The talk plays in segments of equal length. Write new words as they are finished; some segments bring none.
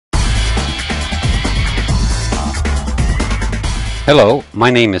Hello, my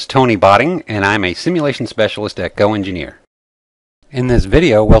name is Tony Botting and I'm a simulation specialist at GoEngineer. In this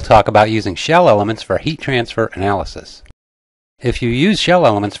video we'll talk about using shell elements for heat transfer analysis. If you use shell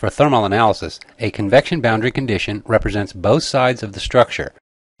elements for thermal analysis, a convection boundary condition represents both sides of the structure.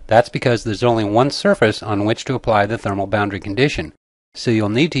 That's because there's only one surface on which to apply the thermal boundary condition, so you'll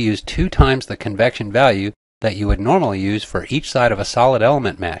need to use 2 times the convection value that you would normally use for each side of a solid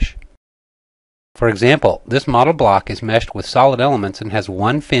element mesh. For example, this model block is meshed with solid elements and has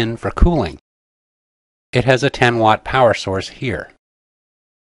one fin for cooling. It has a 10-watt power source here.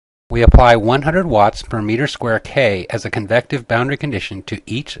 We apply 100 watts per meter square K as a convective boundary condition to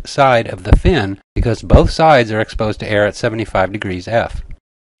each side of the fin because both sides are exposed to air at 75 degrees F.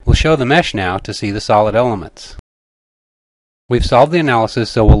 We'll show the mesh now to see the solid elements. We've solved the analysis,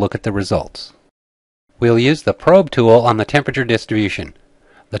 so we'll look at the results. We'll use the probe tool on the temperature distribution.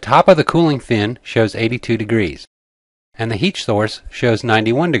 The top of the cooling fin shows 82 degrees, and the heat source shows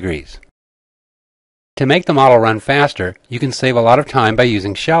 91 degrees. To make the model run faster, you can save a lot of time by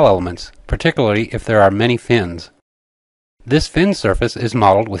using shell elements, particularly if there are many fins. This fin surface is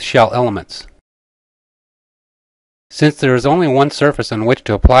modeled with shell elements. Since there is only one surface on which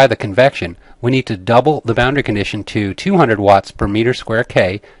to apply the convection, we need to double the boundary condition to 200 watts per meter square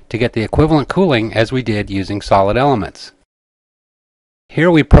K to get the equivalent cooling as we did using solid elements. Here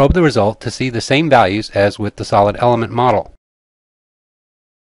we probe the result to see the same values as with the solid element model.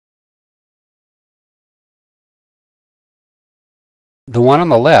 The one on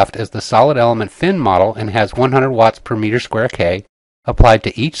the left is the solid element fin model and has 100 watts per meter square K applied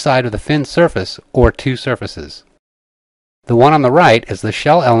to each side of the fin surface or 2 surfaces. The one on the right is the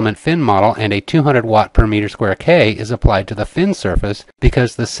shell element fin model and a 200 watt per meter square K is applied to the fin surface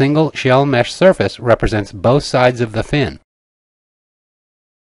because the single shell mesh surface represents both sides of the fin.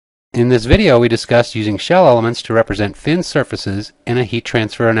 In this video we discussed using shell elements to represent fin surfaces in a heat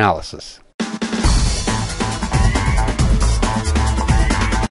transfer analysis.